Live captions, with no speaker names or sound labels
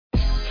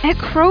At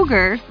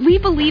Kroger, we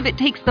believe it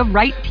takes the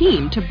right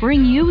team to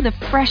bring you the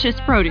freshest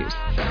produce.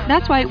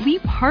 That's why we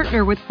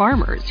partner with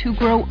farmers who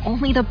grow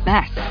only the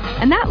best.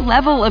 And that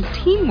level of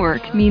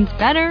teamwork means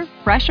better,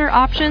 fresher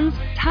options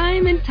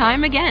time and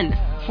time again.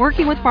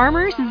 Working with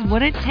farmers is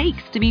what it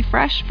takes to be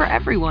fresh for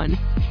everyone.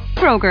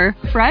 Kroger,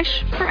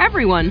 fresh for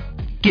everyone.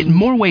 Get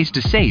more ways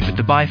to save at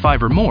the Buy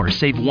 5 or More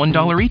Save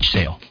 $1 each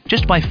sale.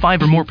 Just buy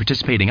 5 or more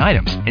participating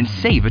items and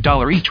save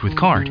 $1 each with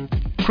card.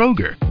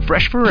 Kroger,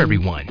 fresh for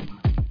everyone.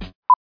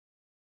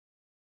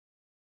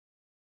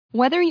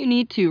 Whether you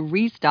need to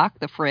restock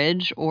the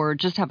fridge or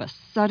just have a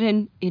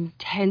sudden,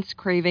 intense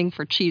craving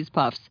for cheese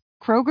puffs,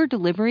 Kroger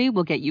Delivery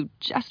will get you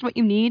just what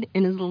you need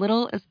in as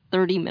little as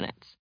 30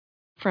 minutes.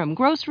 From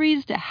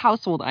groceries to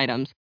household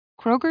items,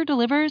 Kroger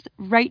delivers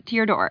right to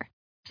your door.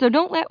 So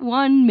don't let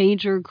one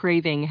major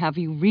craving have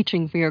you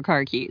reaching for your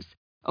car keys.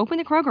 Open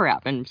the Kroger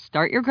app and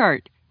start your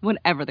cart,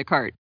 whatever the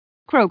cart.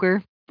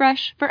 Kroger,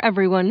 fresh for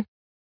everyone.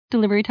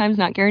 Delivery times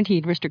not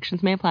guaranteed.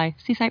 Restrictions may apply.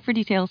 See site for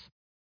details.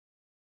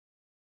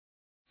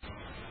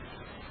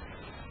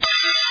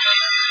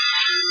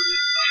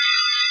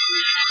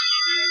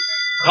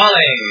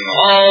 Calling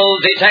all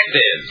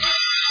detectives.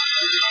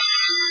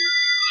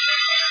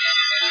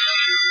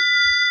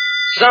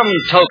 Some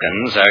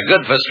tokens are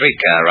good for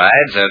streetcar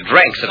rides or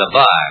drinks at a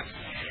bar.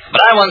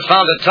 But I once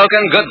found a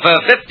token good for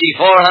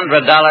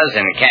 $5,400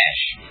 in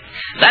cash.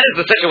 That is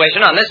the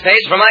situation on this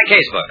page from my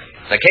casebook.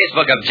 The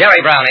casebook of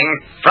Jerry Browning,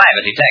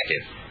 private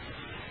detective.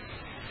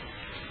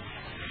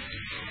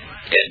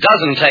 It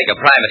doesn't take a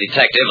private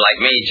detective like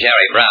me,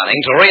 Jerry Browning,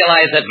 to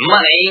realize that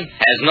money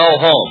has no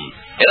home.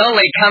 It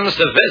only comes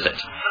to visit.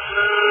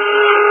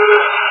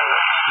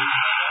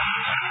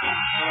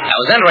 I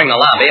was entering the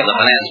lobby of the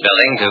finance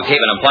building to keep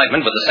an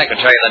appointment with the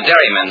secretary of the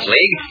Dairymen's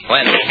League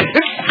when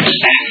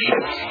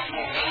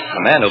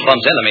the man who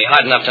bumped into me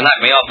hard enough to knock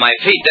me off my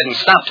feet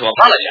didn't stop to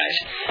apologize.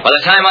 By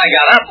the time I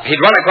got up, he'd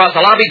run across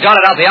the lobby,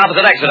 darted out the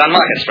opposite exit on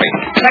Market Street.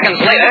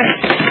 Seconds later,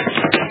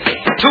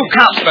 2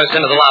 cops burst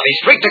into the lobby,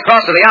 streaked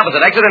across to the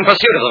opposite exit in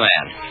pursuit of the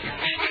man.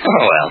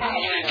 Oh, well,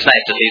 it's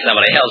nice to see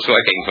somebody else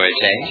working for a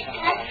change.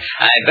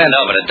 I bent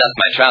over to dust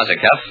my trouser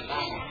cuff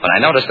when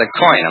I noticed a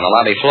coin on the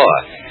lobby floor.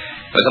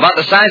 It was about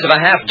the size of a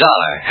 $50,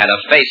 had a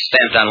face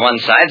stamped on one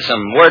side,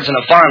 some words in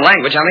a foreign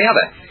language on the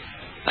other.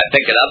 I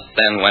picked it up,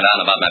 then went on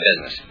about my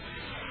business.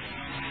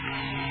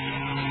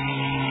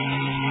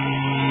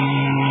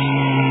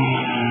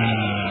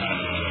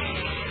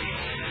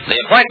 The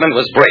appointment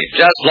was brief,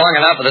 just long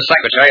enough for the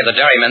secretary of the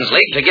Dairymen's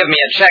League to give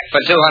me a check for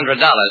 $200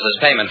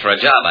 as payment for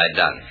a job I'd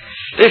done.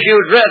 If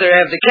you'd rather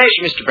have the cash,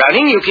 Mr.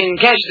 Browning, you can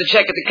cash the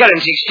check at the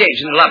currency exchange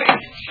in the lobby.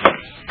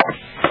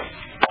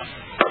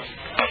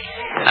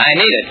 I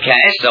needed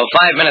cash, so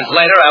 5 minutes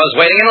later I was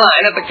waiting in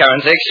line at the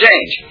currency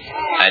exchange.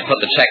 I'd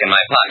put the check in my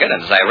pocket,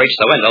 and as I reached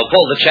the window,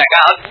 pulled the check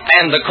out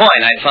and the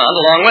coin I'd found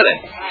along with it.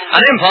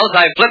 On impulse,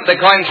 I flipped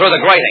the coin through the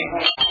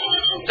grating.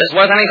 This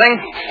worth anything?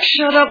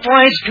 Shut up,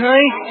 wise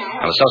guy.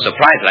 I was so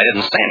surprised that I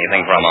didn't say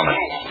anything for a moment,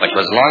 which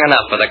was long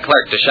enough for the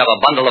clerk to shove a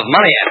bundle of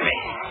money at me.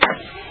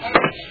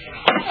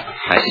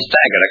 I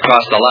staggered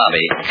across the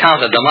lobby,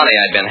 counted the money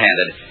I'd been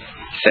handed.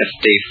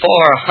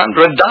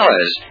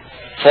 $5,400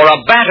 for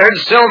a battered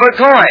silver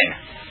coin.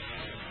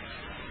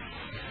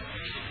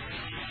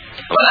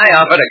 When I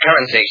offered a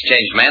currency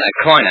exchange man a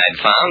coin I'd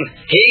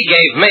found, he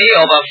gave me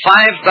over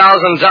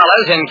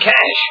 $5,000 in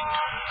cash.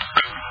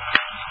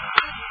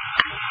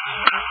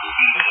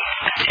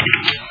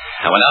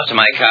 I went out to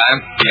my car,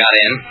 got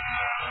in,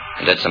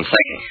 and did some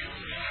thinking.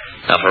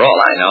 Now, for all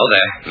I know,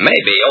 there may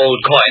be old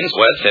coins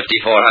worth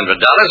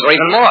 $5,400 or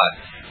even more.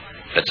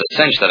 It's a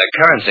cinch that a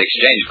currency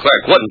exchange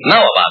clerk wouldn't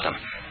know about them.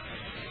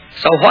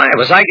 So why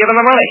was I given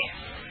the money?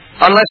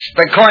 Unless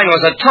the coin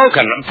was a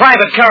token,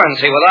 private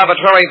currency with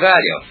arbitrary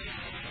value.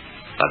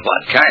 But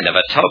what kind of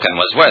a token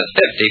was worth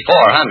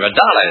 $5,400?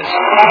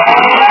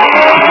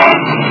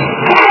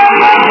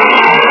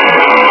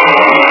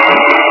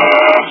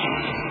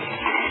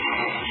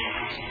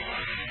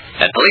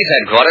 At police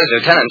headquarters,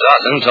 Lieutenant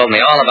Dawson told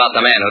me all about the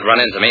man who'd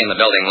run into me in the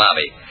building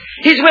lobby.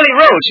 He's Willie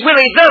Roach.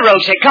 Willie the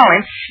Roach, they call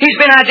him. He's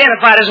been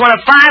identified as one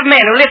of 5 men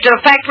who lifted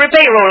a factory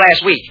payroll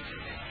last week.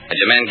 Did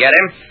your men get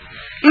him?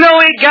 No,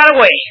 he got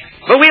away.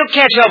 But we'll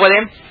catch up with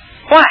him.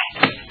 Why?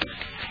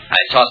 I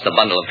tossed the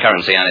bundle of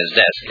currency on his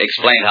desk,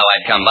 explained how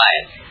I'd come by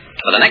it.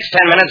 For the next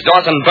 10 minutes,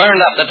 Dawson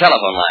burned up the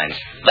telephone lines.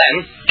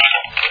 Then,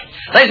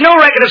 there's no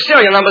record of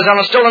serial numbers on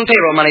the stolen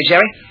payroll money,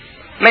 Jerry.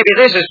 Maybe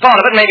this is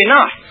part of it, maybe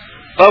not.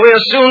 But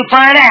we'll soon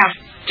find out.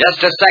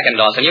 Just a second,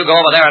 Dawson. You go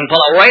over there and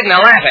pull a weight and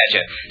they'll laugh at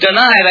you.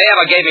 Deny they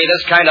ever gave me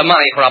this kind of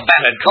money for a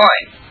battered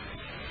coin.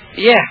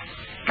 Yeah,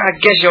 I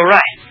guess you're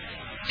right.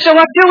 So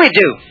what do we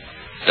do?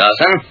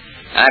 Dawson,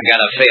 I've got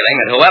a feeling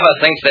that whoever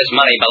thinks this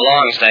money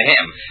belongs to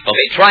him will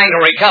be trying to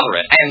recover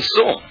it, and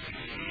soon.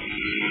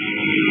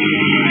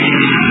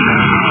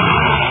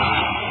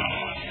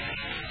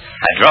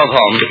 I drove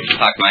home,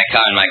 parked my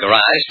car in my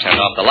garage, turned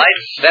off the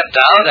lights, stepped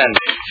out, and...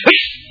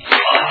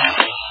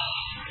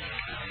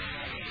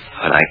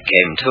 When I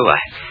came to, I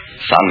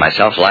found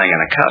myself lying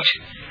on a couch.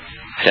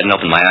 I didn't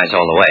open my eyes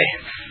all the way,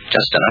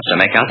 just enough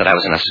to make out that I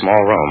was in a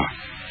small room.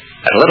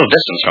 At a little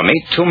distance from me,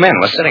 2 men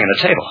were sitting at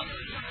a table.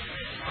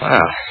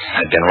 Well,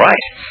 I'd been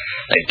right.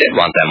 They did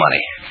want their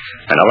money,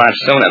 and a lot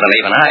sooner than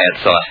even I had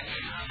thought,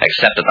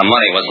 except that the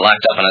money was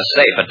locked up in a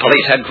safe at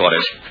police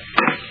headquarters.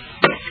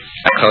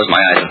 I closed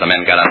my eyes as the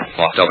men got up,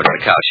 walked over to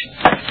the couch.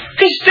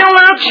 He's still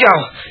out,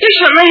 Joe. You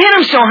shouldn't have hit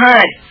him so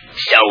hard.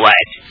 So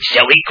what?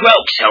 So he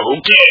croaked, so who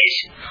cares?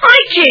 I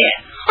care.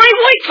 I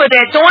wait for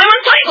that, though. I'm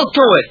entitled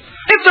to it.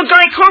 If the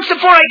guy croaks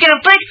before I get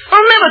it back,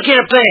 I'll never get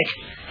it back.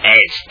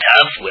 That's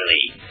tough,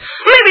 Willie.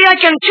 Maybe I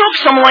can choke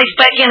some life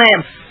back in him.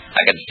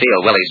 I could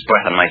feel Willie's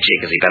breath on my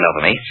cheek as he bent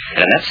over me,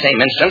 and in that same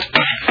instant,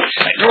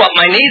 I drew up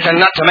my knees and,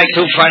 not to make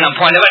too fine a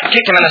point of it,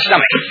 kicked him in the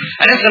stomach.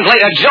 An instant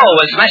later, Joe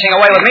was smashing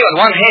away with me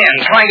with one hand,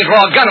 trying to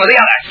draw a gun with the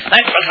other.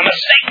 That was a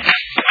mistake.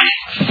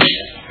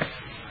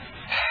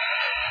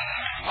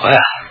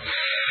 Well,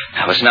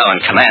 I was now in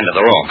command of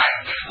the room,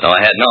 though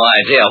I had no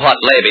idea what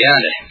lay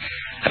beyond it.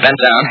 I bent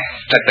down,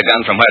 took the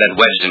gun from where it had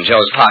wedged in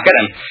Joe's pocket,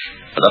 and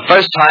for the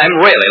first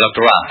time really looked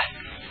around.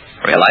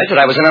 Realized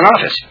that I was in an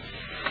office.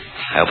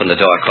 I opened the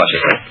door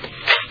cautiously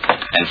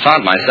and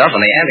found myself in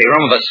the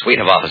anteroom of a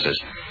suite of offices.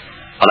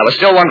 While I was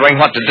still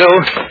wondering what to do,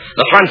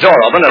 the front door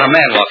opened and a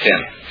man walked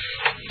in.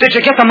 "Did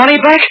you get the money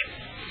back?"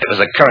 It was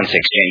a currency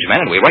exchange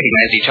man, and we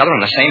recognized each other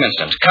in the same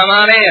instant. "Come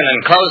on in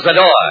and close the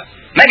door.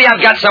 Maybe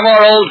I've got some more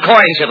old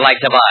coins you'd like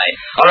to buy,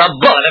 or a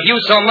bullet if you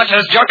so much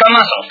as jerk a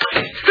muscle."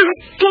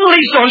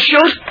 Please don't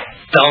shoot.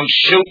 "Don't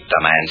shoot,"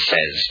 the man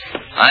says.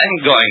 "I'm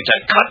going to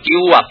cut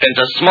you up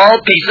into small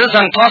pieces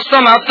and toss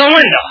them out the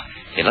window."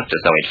 He looked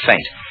as though he'd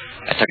faint.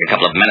 I took a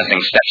couple of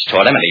menacing steps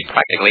toward him, and he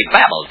practically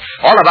babbled.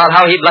 All about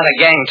how he'd let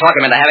a gang talk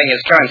him into having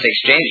his currency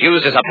exchange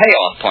used as a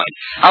payoff point.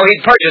 How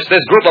he'd purchased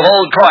this group of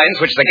old coins,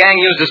 which the gang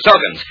used as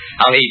tokens.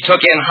 How he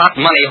took in hot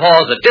money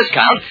hauls at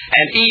discount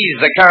and eased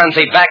the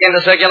currency back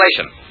into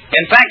circulation.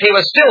 In fact, he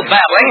was still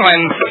babbling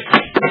when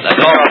the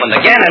door opened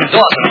again and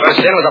Dawson burst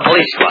in with a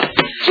police squad.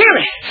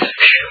 Jerry,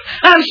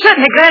 I'm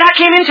certainly glad I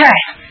came in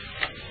time.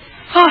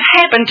 What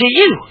happened to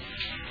you?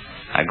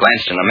 I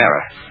glanced in the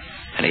mirror,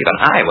 and even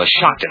I was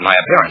shocked at my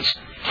appearance.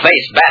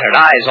 Face battered,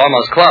 eyes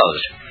almost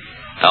closed.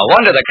 No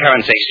wonder the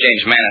currency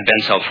exchange man had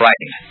been so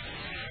frightened.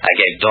 I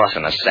gave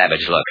Dawson a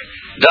savage look.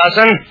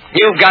 "Dawson,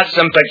 you've got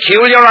some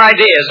peculiar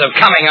ideas of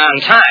coming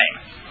on time.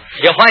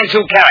 You'll find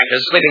 2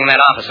 characters sleeping in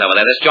that office over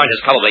there. This joint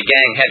is probably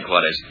gang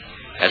headquarters.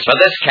 As for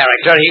this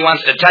character, he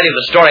wants to tell you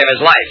the story of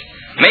his life.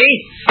 Me?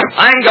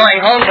 I'm going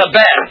home to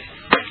bed."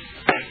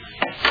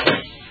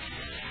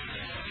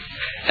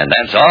 And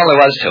that's all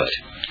there was to it.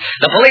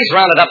 The police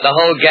rounded up the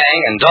whole gang,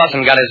 and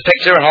Dawson got his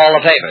picture in all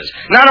the papers.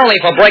 Not only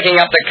for breaking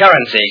up the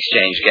currency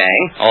exchange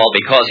gang, all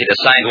because he'd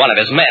assigned one of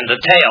his men to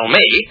tail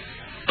me,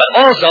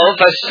 but also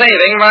for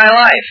saving my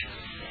life.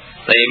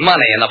 The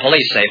money in the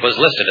police safe was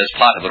listed as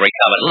part of the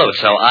recovered loot,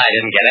 so I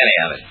didn't get any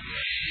of it.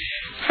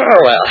 Oh,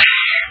 well,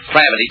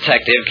 private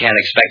detective can't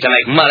expect to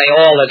make money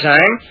all the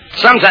time.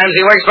 Sometimes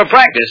he works for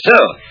practice,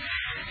 too.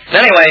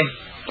 Anyway,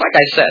 like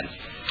I said,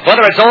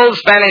 whether it's old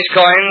Spanish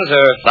coins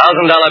or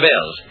 $1,000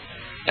 bills,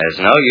 there's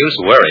no use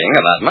worrying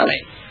about money,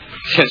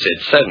 since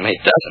it certainly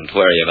doesn't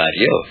worry about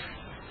you.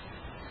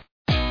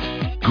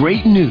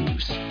 Great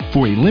news!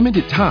 For a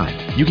limited time,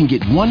 you can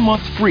get 1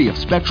 month free of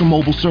Spectrum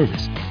Mobile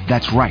service.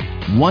 That's right,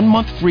 1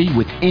 month free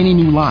with any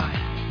new line.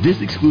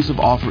 This exclusive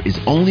offer is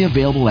only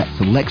available at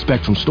select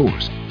Spectrum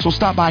stores, so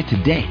stop by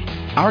today.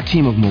 Our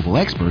team of mobile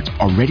experts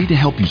are ready to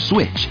help you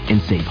switch and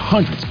save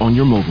hundreds on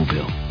your mobile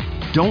bill.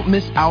 Don't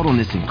miss out on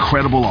this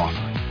incredible offer.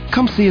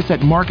 Come see us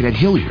at Market at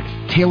Hilliard,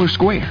 Taylor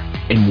Square,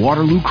 and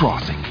Waterloo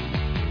Crossing.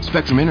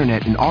 Spectrum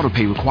Internet and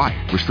autopay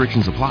required.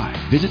 Restrictions apply.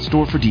 Visit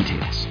store for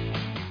details.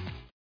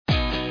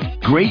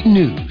 Great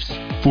news!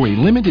 For a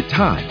limited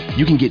time,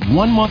 you can get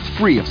 1 month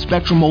free of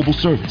Spectrum Mobile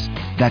service.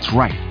 That's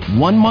right,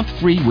 1 month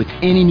free with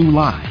any new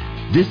line.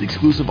 This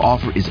exclusive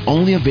offer is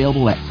only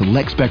available at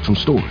select Spectrum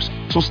stores,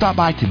 so stop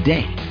by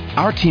today.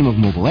 Our team of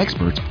mobile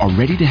experts are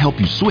ready to help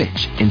you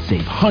switch and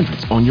save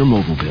hundreds on your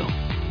mobile bill.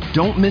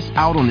 Don't miss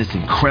out on this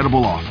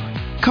incredible offer.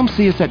 Come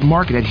see us at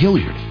Market at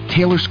Hilliard,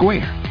 Taylor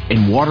Square,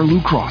 and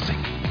Waterloo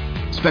Crossing.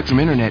 Spectrum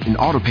Internet and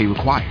autopay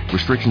required.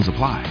 Restrictions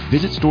apply.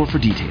 Visit store for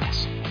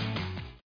details.